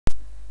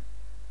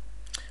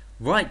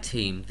Right,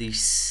 team, the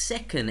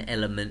second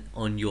element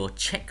on your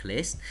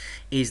checklist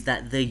is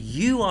that the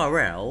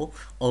URL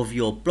of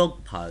your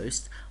blog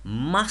post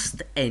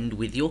must end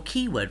with your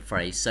keyword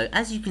phrase. So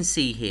as you can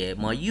see here,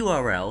 my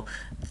URL,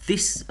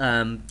 this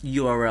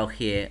URL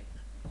here,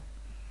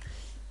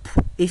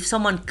 if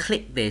someone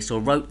clicked this or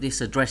wrote this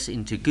address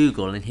into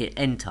Google and hit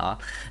enter,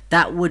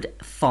 that would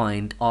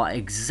find our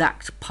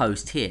exact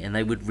post here and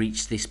they would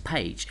reach this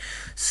page.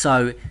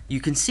 So you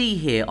can see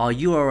here our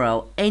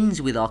URL ends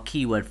with our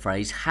keyword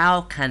phrase,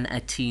 how can a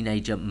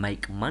teenager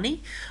make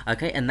money?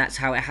 Okay, and that's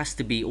how it has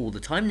to be all the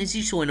time. And as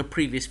you saw in a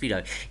previous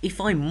video, if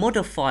I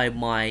modify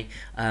my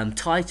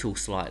title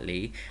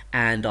slightly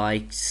and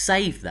I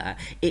save that,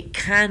 it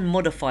can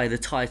modify the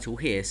title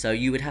here. So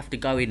you would have to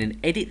go in and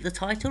edit the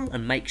title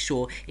and make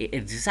sure it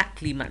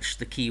exactly matched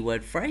the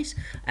keyword phrase,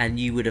 and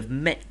you would have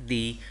met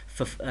the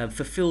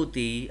fulfilled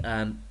the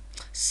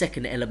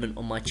second element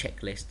on my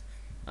checklist.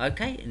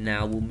 Okay,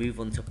 now we'll move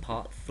on to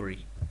part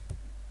 3.